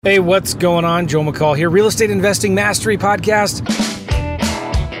Hey, what's going on? Joe McCall here, Real Estate Investing Mastery Podcast.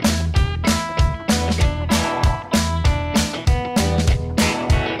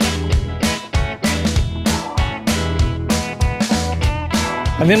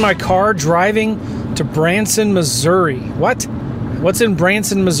 I'm in my car driving to Branson, Missouri. What? What's in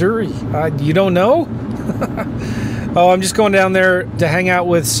Branson, Missouri? You don't know? Oh, I'm just going down there to hang out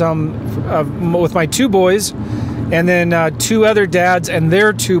with with my two boys, and then two other dads and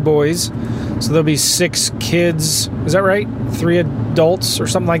their two boys. So there'll be 6 kids. Is that right? 3 adults or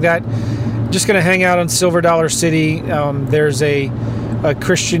something like that. Just going to hang out in Silver Dollar City. There's a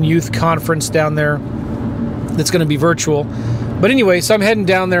Christian youth conference down there that's going to be virtual. But anyway, so I'm heading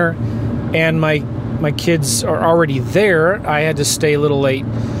down there, and my kids are already there. I had to stay a little late.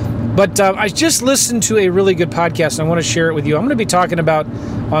 But I just listened to a really good podcast, and I want to share it with you. I'm going to be talking about,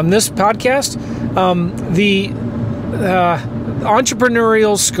 on this podcast, the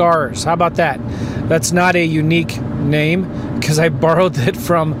entrepreneurial scars. How about that? That's not a unique name because I borrowed it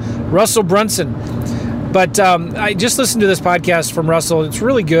from Russell Brunson. But I just listened to this podcast from Russell. It's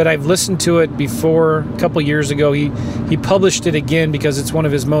really good. I've listened to it before a couple years ago. He published it again because it's one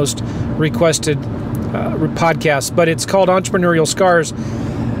of his most requested podcasts. But it's called Entrepreneurial Scars.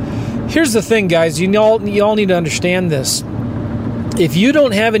 Here's the thing, guys. You all need to understand this. If you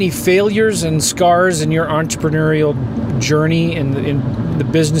don't have any failures and scars in your entrepreneurial journey and in the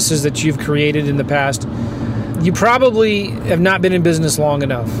businesses that you've created in the past, you probably have not been in business long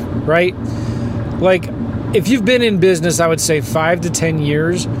enough, right? Like, if you've been in business, I would say 5 to 10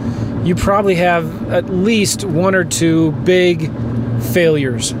 years, you probably have at least 1 or 2 big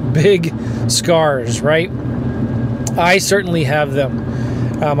failures, big scars, right? I certainly have them.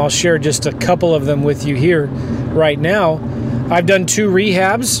 I'll share just a couple of them with you here right now. I've done 2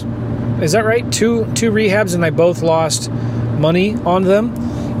 rehabs. Is that right? Two rehabs, and I both lost money on them.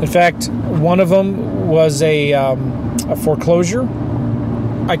 In fact, one of them was a foreclosure.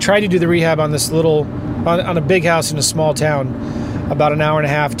 I tried to do the rehab on this on a big house in a small town, about an hour and a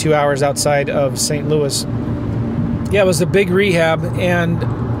half, 2 hours outside of St. Louis. Yeah, it was a big rehab, and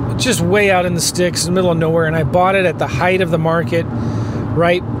just way out in the sticks, in the middle of nowhere, and I bought it at the height of the market,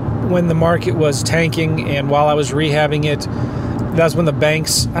 right when the market was tanking, and while I was rehabbing it, that's when the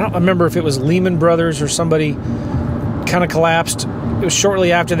banks, I don't remember if it was Lehman Brothers or somebody, kind of collapsed. It was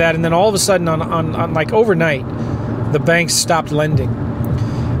shortly after that, and then all of a sudden, on like overnight, the banks stopped lending.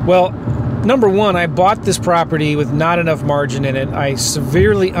 Well, number one, I bought this property with not enough margin in it. I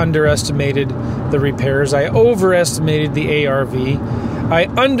severely underestimated the repairs. I overestimated the ARV. I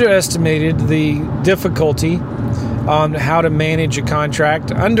underestimated the difficulty on how to manage a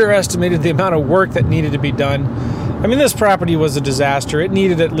contract, underestimated the amount of work that needed to be done. I mean, this property was a disaster. It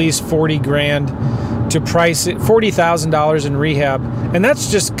needed at least $40,000 to price it, $40,000 in rehab, and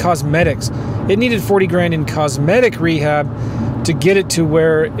that's just cosmetics. It needed $40,000 in cosmetic rehab to get it to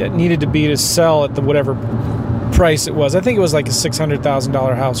where it needed to be to sell at the whatever price it was. I think it was like a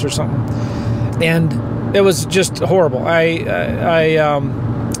 $600,000 house or something, and it was just horrible.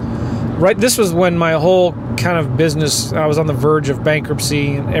 This was when my whole kind of business, I was on the verge of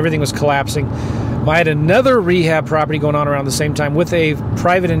bankruptcy and everything was collapsing. I had another rehab property going on around the same time with a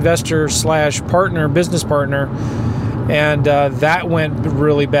private investor / business partner, and that went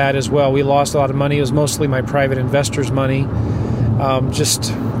really bad as well. We lost a lot of money. It was mostly my private investor's money.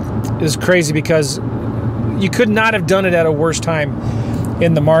 It was crazy because you could not have done it at a worse time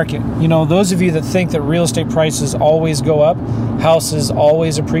in the market. You know, those of you that think that real estate prices always go up, houses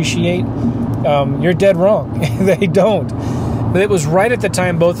always appreciate, you're dead wrong. They don't. But it was right at the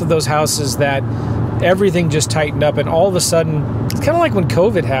time, both of those houses, that everything just tightened up, and all of a sudden, it's kind of like when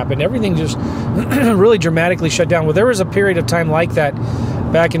COVID happened, everything just really dramatically shut down. Well, there was a period of time like that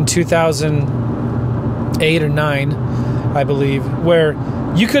back in 2008 or 9, I believe, where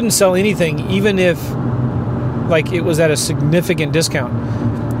you couldn't sell anything, even if like it was at a significant discount,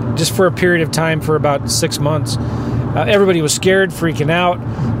 just for a period of time for about 6 months. Everybody was scared, freaking out.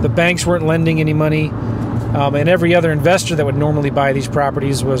 The banks weren't lending any money. And every other investor that would normally buy these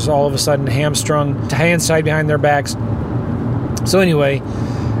properties was all of a sudden hamstrung, hands tied behind their backs. So anyway,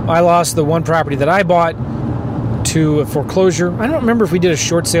 I lost the one property that I bought to a foreclosure. I don't remember if we did a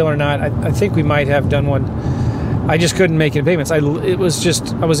short sale or not. I think we might have done one. I just couldn't make any payments. I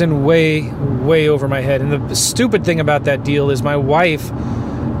was in way over my head. And the stupid thing about that deal is my wife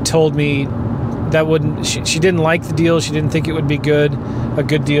told me that she didn't like the deal. She didn't think it would be a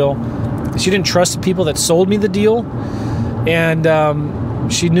good deal. She didn't trust the people that sold me the deal, and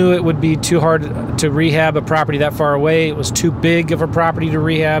she knew it would be too hard to rehab a property that far away. It was too big of a property to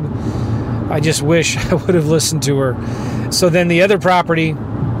rehab. I just wish I would have listened to her. So then the other property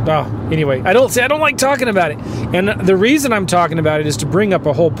Anyway, I don't like talking about it. And the reason I'm talking about it is to bring up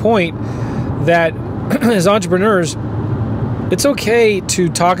a whole point that as entrepreneurs, it's okay to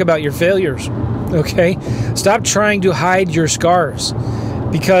talk about your failures. Okay? Stop trying to hide your scars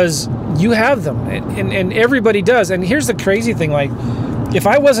because you have them and everybody does. And here's the crazy thing, like, if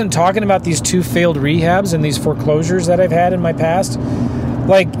I wasn't talking about these 2 failed rehabs and these foreclosures that I've had in my past,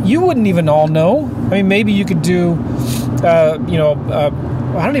 like, you wouldn't even all know. I mean, maybe you could do, I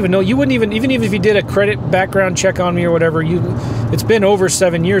don't even know. You wouldn't even if you did a credit background check on me or whatever, it's been over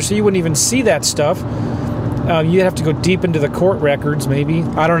 7 years, so you wouldn't even see that stuff. You'd have to go deep into the court records, maybe.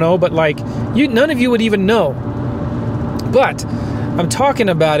 I don't know, but like, none of you would even know. But I'm talking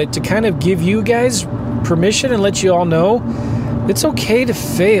about it to kind of give you guys permission and let you all know it's okay to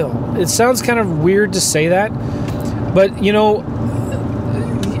fail. It sounds kind of weird to say that, but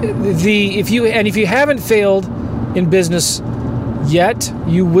if you haven't failed in business yet,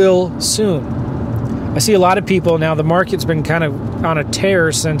 you will soon. I see a lot of people now. The market's been kind of on a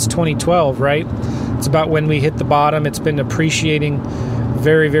tear since 2012, right? It's about when we hit the bottom. It's been appreciating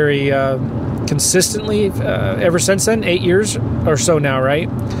very, very consistently ever since then. 8 years or so now, right?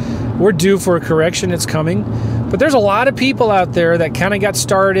 We're due for a correction. It's coming. But there's a lot of people out there that kind of got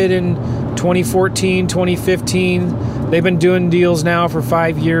started in 2014, 2015. They've been doing deals now for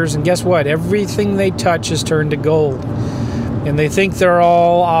 5 years. And guess what? Everything they touch has turned to gold. And they think they're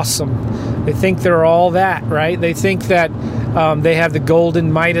all awesome. They think they're all that, right? They think that they have the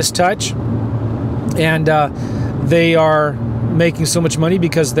golden Midas touch. And they are making so much money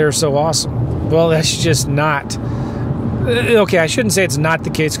because they're so awesome. Well, that's just not. Okay, I shouldn't say it's not the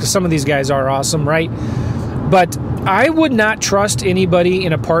case because some of these guys are awesome, right? But I would not trust anybody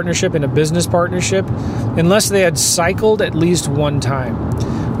in a partnership, in a business partnership, unless they had cycled at least one time.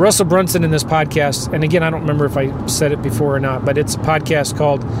 Russell Brunson in this podcast, and again, I don't remember if I said it before or not, but it's a podcast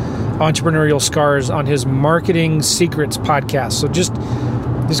called Entrepreneurial Scars on his Marketing Secrets podcast. So just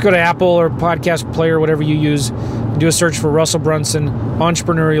go to Apple or podcast player, whatever you use, do a search for Russell Brunson,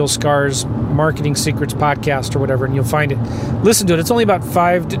 Entrepreneurial Scars, Marketing Secrets podcast or whatever, and you'll find it. Listen to it. It's only about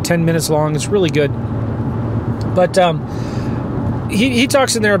 5 to 10 minutes long. It's really good. But he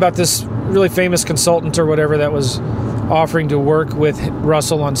talks in there about this really famous consultant or whatever that was offering to work with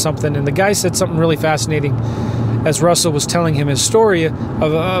Russell on something. And the guy said something really fascinating as Russell was telling him his story of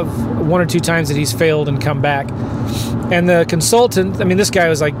 1 or 2 times that he's failed and come back. And the consultant, I mean, this guy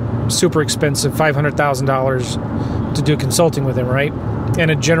was like super expensive, $500,000 to do consulting with him, right? And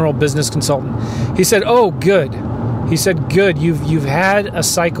a general business consultant. He said, "Oh, good." He said, "Good. You've had a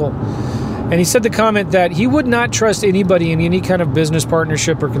cycle." And he said the comment that he would not trust anybody in any kind of business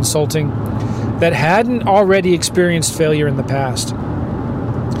partnership or consulting that hadn't already experienced failure in the past.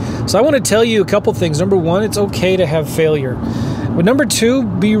 So I want to tell you a couple things. Number 1, it's okay to have failure. But number 2,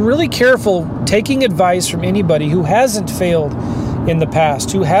 be really careful taking advice from anybody who hasn't failed in the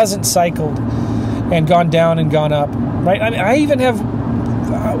past, who hasn't cycled and gone down and gone up, right? I mean, I even have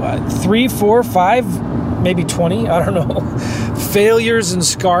 3, 4, 5, maybe 20, I don't know, failures and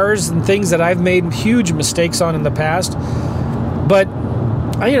scars and things that I've made huge mistakes on in the past. But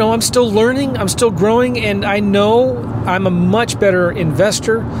I'm still learning, I'm still growing, and I know I'm a much better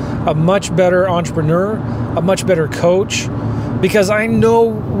investor, a much better entrepreneur, a much better coach, because I know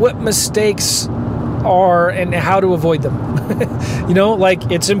what mistakes are and how to avoid them.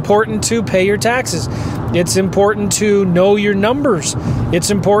 Like, it's important to pay your taxes. It's important to know your numbers. It's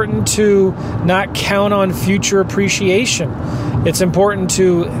important to not count on future appreciation. It's important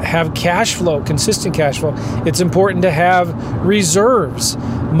to have cash flow, consistent cash flow. It's important to have reserves,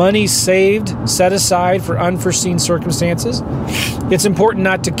 money saved, set aside for unforeseen circumstances. It's important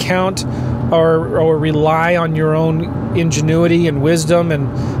not to count or rely on your own ingenuity and wisdom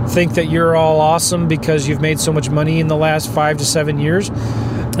and think that you're all awesome because you've made so much money in the last 5 to 7 years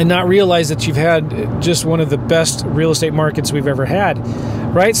and not realize that you've had just one of the best real estate markets we've ever had,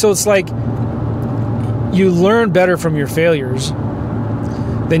 right? So it's like you learn better from your failures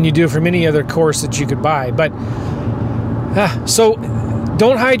than you do from any other course that you could buy. But so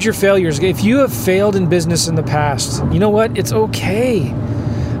don't hide your failures. If you have failed in business in the past, you know what? It's okay.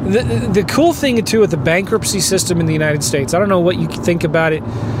 The cool thing, too, with the bankruptcy system in the United States, I don't know what you think about it,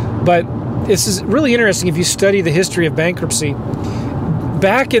 but this is really interesting if you study the history of bankruptcy.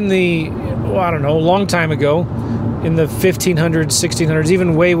 Back in the, a long time ago, in the 1500s, 1600s,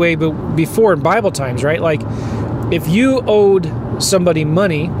 even way before in Bible times, right? Like, if you owed somebody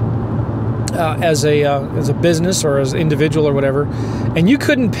money as a business or as an individual or whatever, and you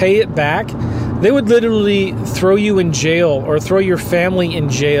couldn't pay it back, they would literally throw you in jail or throw your family in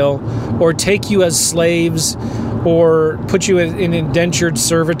jail or take you as slaves or put you in indentured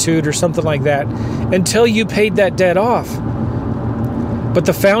servitude or something like that until you paid that debt off. But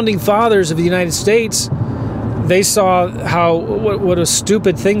the founding fathers of the United States, they saw what a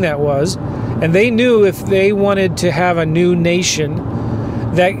stupid thing that was, and they knew if they wanted to have a new nation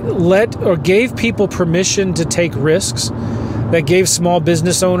that gave people permission to take risks, that gave small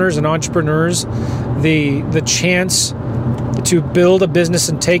business owners and entrepreneurs the chance to build a business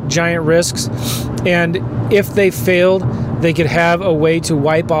and take giant risks, and if they failed, they could have a way to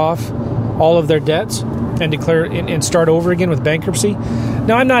wipe off all of their debts and declare and start over again with bankruptcy.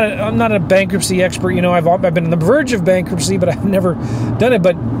 Now, I'm not a bankruptcy expert. I've been on the verge of bankruptcy, but I've never done it.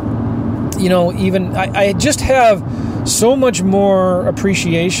 But even I just have so much more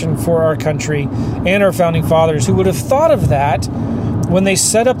appreciation for our country and our founding fathers, who would have thought of that when they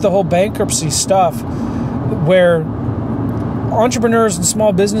set up the whole bankruptcy stuff, where entrepreneurs and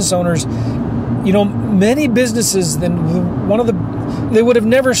small business owners, many businesses, they would have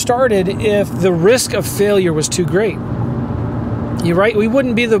never started if the risk of failure was too great. You're right. We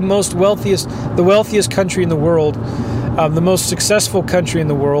wouldn't be the wealthiest country in the world, the most successful country in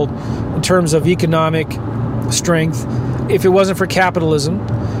the world in terms of economic strength, if it wasn't for capitalism,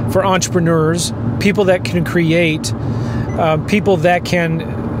 for entrepreneurs, people that can create, people that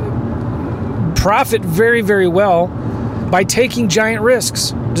can profit very, very well by taking giant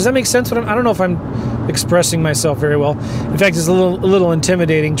risks. Does that make sense? I don't know if I'm expressing myself very well. In fact, it's a little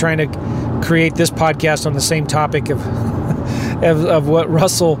intimidating trying to create this podcast on the same topic of what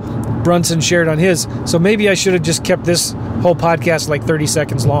Russell Brunson shared on his. So maybe I should have just kept this whole podcast like 30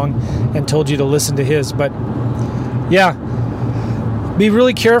 seconds long and told you to listen to his. But yeah, be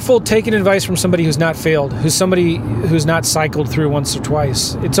really careful taking advice from somebody who's not failed, somebody who's not cycled through once or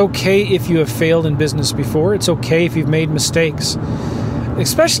twice. It's okay if you have failed in business before. It's okay if you've made mistakes.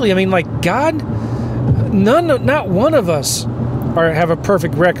 Especially, God, not one of us have a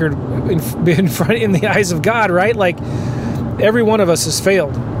perfect record in the eyes of God, right? Like, every one of us has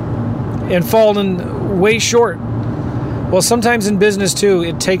failed and fallen way short. Well, sometimes in business too,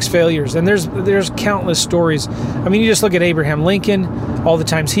 it takes failures, and there's countless stories. You just look at Abraham Lincoln, all the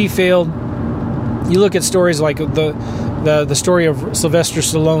times he failed. You look at stories like the story of Sylvester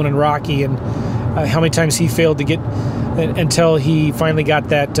Stallone and Rocky, and how many times he failed to get until he finally got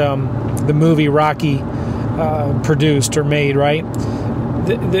that the movie Rocky produced or made, right?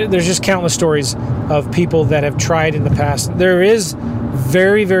 There's just countless stories of people that have tried in the past. There is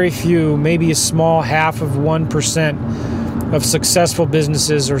very, very few, maybe a small 0.5% of successful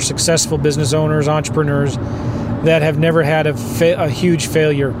businesses or successful business owners, entrepreneurs, that have never had a huge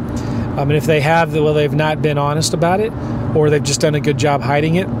failure. And if they have, well, they've not been honest about it, or they've just done a good job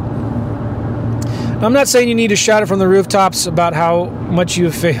hiding it. I'm not saying you need to shout it from the rooftops about how much you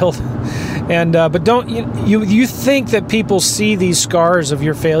have failed, but don't you think that people see these scars of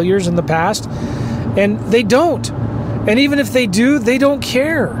your failures in the past, and they don't. And even if they do, they don't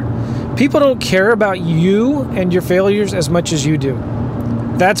care. People don't care about you and your failures as much as you do.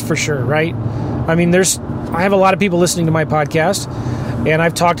 That's for sure, right? I have a lot of people listening to my podcast, and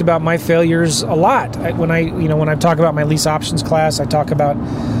I've talked about my failures a lot. When I talk about my lease options class, I talk about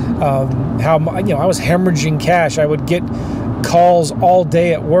how I was hemorrhaging cash. I would get calls all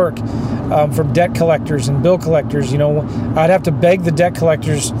day at work from debt collectors and bill collectors. I'd have to beg the debt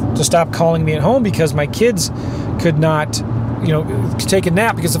collectors to stop calling me at home because my kids could not take a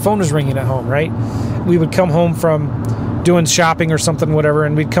nap because the phone was ringing at home, right? We would come home from doing shopping or something, whatever,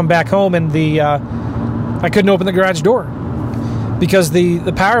 and we'd come back home, and I couldn't open the garage door because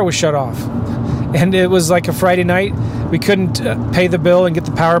the power was shut off. And it was like a Friday night. We couldn't pay the bill and get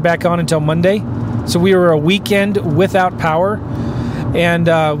the power back on until Monday. So we were a weekend without power, and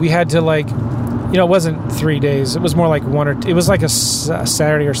we had to it wasn't 3 days. It was more like it was like a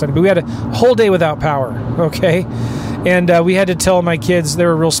Saturday or Sunday, but we had a whole day without power, okay? And we had to tell my kids, they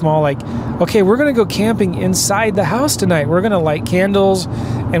were real small, okay, we're going to go camping inside the house tonight. We're going to light candles,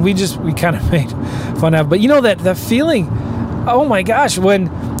 and we kind of made fun of it. But that feeling, oh my gosh, when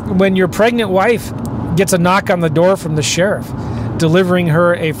your pregnant wife gets a knock on the door from the sheriff delivering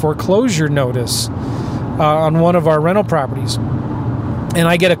her a foreclosure notice on one of our rental properties. And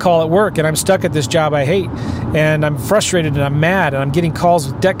I get a call at work, and I'm stuck at this job I hate, and I'm frustrated, and I'm mad, and I'm getting calls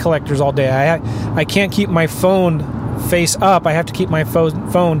with debt collectors all day. I can't keep my phone face up. I have to keep my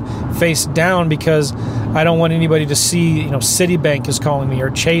phone face down because I don't want anybody to see, Citibank is calling me or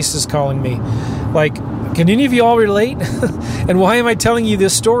Chase is calling me. Can any of you all relate? And why am I telling you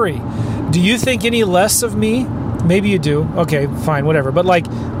this story? Do you think any less of me? Maybe you do. Okay, fine, whatever. But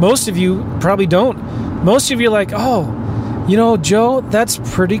most of you probably don't. Most of you are like, oh, Joe, that's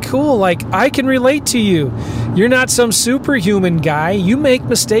pretty cool. Like, I can relate to you. You're not some superhuman guy. You make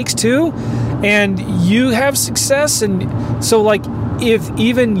mistakes too, and you have success. And so, like, if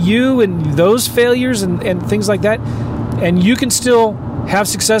even you and those failures and things like that, and you can still have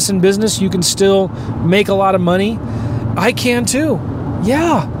success in business, you can still make a lot of money, I can too.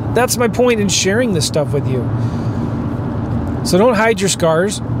 Yeah, that's my point in sharing this stuff with you. So don't hide your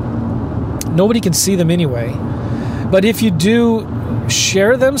scars. Nobody can see them anyway. But if you do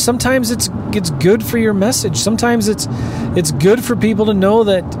share them, sometimes it's good for your message. Sometimes it's good for people to know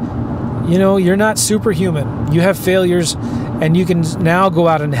that, you're not superhuman. You have failures, and you can now go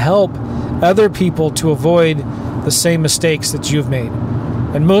out and help other people to avoid the same mistakes that you've made.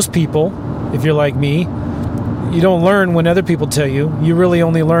 And most people, if you're like me, you don't learn when other people tell you. You really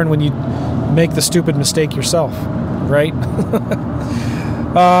only learn when you make the stupid mistake yourself, right?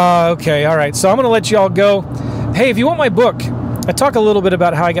 Okay, all right. So I'm going to let you all go. Hey, if you want my book, I talk a little bit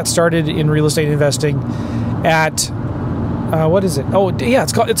about how I got started in real estate investing at, what is it? Oh, yeah,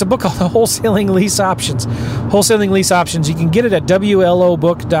 it's a book called Wholesaling Lease Options. Wholesaling Lease Options. You can get it at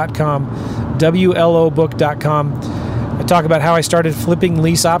WLObook.com. WLObook.com. I talk about how I started flipping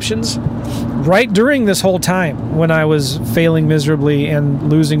lease options right during this whole time when I was failing miserably and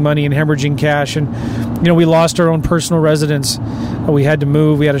losing money and hemorrhaging cash. And, we lost our own personal residence. We had to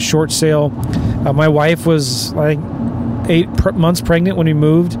move. We had a short sale. My wife was like 8 months pregnant when we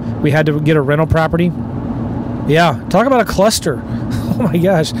moved. We had to get a rental property. Yeah, talk about a cluster. Oh my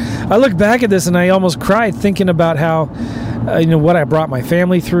gosh. I look back at this and I almost cried thinking about how, what I brought my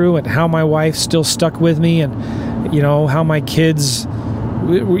family through and how my wife still stuck with me and, how my kids,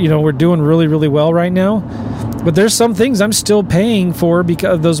 we're doing really, really well right now. But there's some things I'm still paying for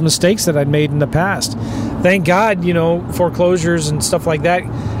because of those mistakes that I'd made in the past. Thank God, foreclosures and stuff like that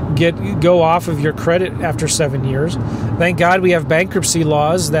go off of your credit after 7 years. Thank God we have bankruptcy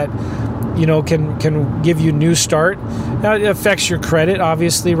laws that, can give you new start. Now, it affects your credit,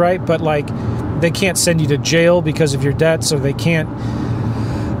 obviously, right? But, like, they can't send you to jail because of your debts, or they can't...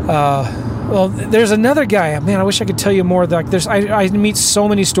 Well, there's another guy. Man, I wish I could tell you more. Like, I meet so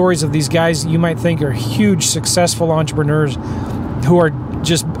many stories of these guys you might think are huge, successful entrepreneurs who are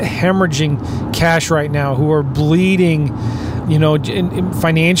just hemorrhaging cash right now, who are bleeding,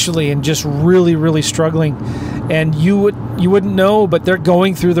 financially and just really, really struggling. And you wouldn't know, but they're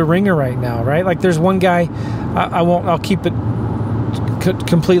going through the ringer right now, right? Like, there's one guy. I'll keep it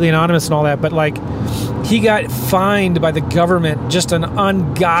completely anonymous and all that, but like, he got fined by the government just an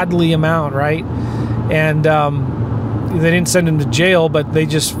ungodly amount, right? And they didn't send him to jail, but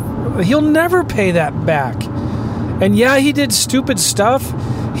he'll never pay that back. And yeah, he did stupid stuff.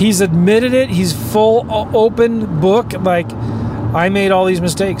 He's admitted it. He's full open book. Like, I made all these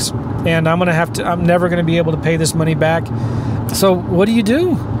mistakes, and I'm never going to be able to pay this money back. So what do you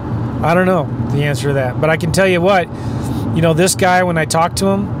do? I don't know the answer to that, but I can tell you what, this guy, when I talk to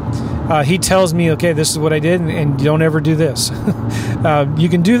him, he tells me, okay, this is what I did, and don't ever do this. You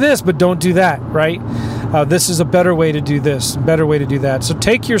can do this, but don't do that, right? This is a better way to do this, better way to do that. So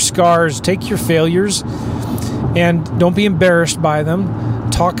take your scars, take your failures, and don't be embarrassed by them.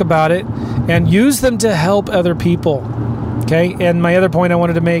 Talk about it, and use them to help other people, okay? And my other point I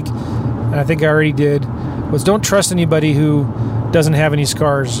wanted to make, and I think I already did, was don't trust anybody who doesn't have any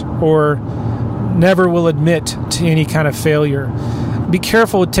scars or never will admit to any kind of failure. Be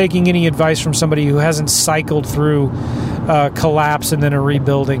careful with taking any advice from somebody who hasn't cycled through collapse and then a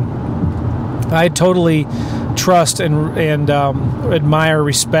rebuilding. I totally trust and admire,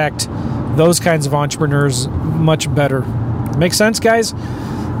 respect those kinds of entrepreneurs much better. Make sense, guys?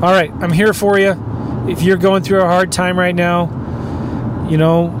 All right, I'm here for you. If you're going through a hard time right now,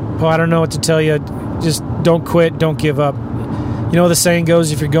 I don't know what to tell you. Just don't quit, don't give up. The saying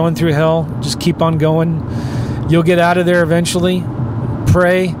goes, if you're going through hell, just keep on going. You'll get out of there eventually.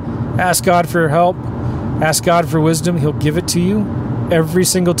 Pray, ask God for help, ask God for wisdom. He'll give it to you. Every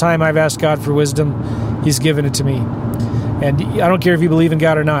single time I've asked God for wisdom, He's given it to me. And I don't care if you believe in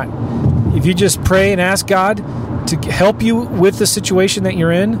God or not. If you just pray and ask God to help you with the situation that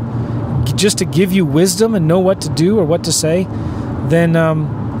you're in, just to give you wisdom and know what to do or what to say, then,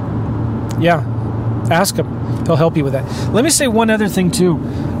 ask Him. He'll help you with that. Let me say one other thing, too.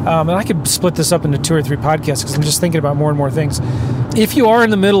 And I could split this up into 2 or 3 podcasts because I'm just thinking about more and more things. If you are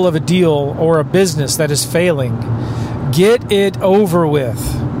in the middle of a deal or a business that is failing, get it over with,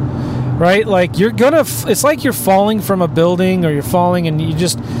 right? Like, it's like you're falling from a building, or you're falling and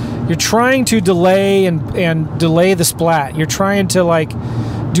you're trying to delay and delay the splat. You're trying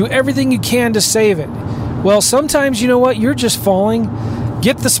to do everything you can to save it. Well, sometimes, you know what? You're just falling.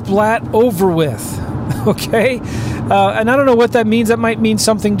 Get the splat over with. Okay? And I don't know what that means. That might mean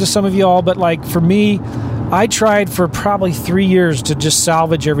something to some of you all, but like for me, I tried for probably 3 years to just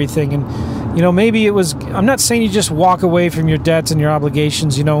salvage everything. And, maybe it was, I'm not saying you just walk away from your debts and your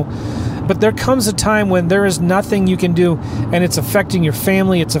obligations, but there comes a time when there is nothing you can do, and it's affecting your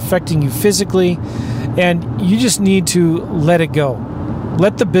family, it's affecting you physically, and you just need to let it go.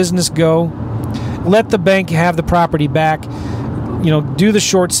 Let the business go. Let the bank have the property back. Do the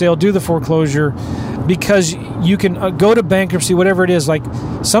short sale, do the foreclosure, because you can go to bankruptcy, whatever it is. Like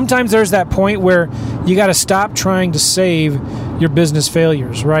sometimes there's that point where you got to stop trying to save your business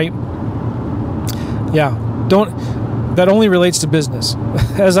failures, right? Yeah, that only relates to business.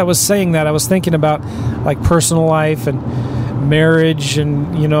 As I was saying that, I was thinking about like personal life and marriage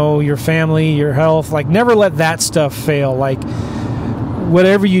and, your family, your health. Like never let that stuff fail. Like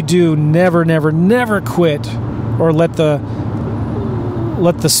whatever you do, never quit or let the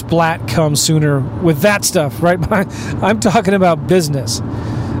splat come sooner with that stuff, right? I'm talking about business.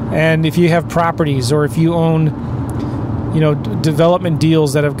 And if you have properties or if you own, development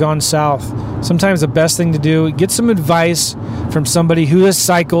deals that have gone south, sometimes the best thing to do, get some advice from somebody who has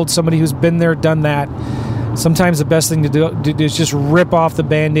cycled, somebody who's been there, done that. Sometimes the best thing to do is just rip off the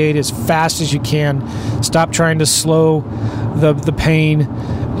Band-Aid as fast as you can. Stop trying to slow the pain.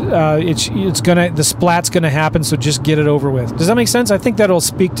 The splat's gonna happen, so just get it over with. Does that make sense? I think that'll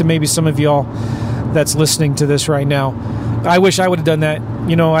speak to maybe some of y'all that's listening to this right now. I wish I would have done that.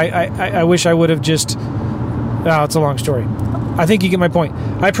 I wish I would have just. It's a long story. I think you get my point.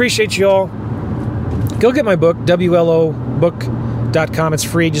 I appreciate you all. Go get my book, WLObook.com. It's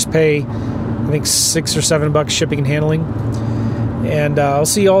free. Just pay, I think, $6 or $7 shipping and handling. And I'll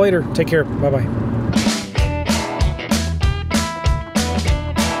see you all later. Take care. Bye-bye.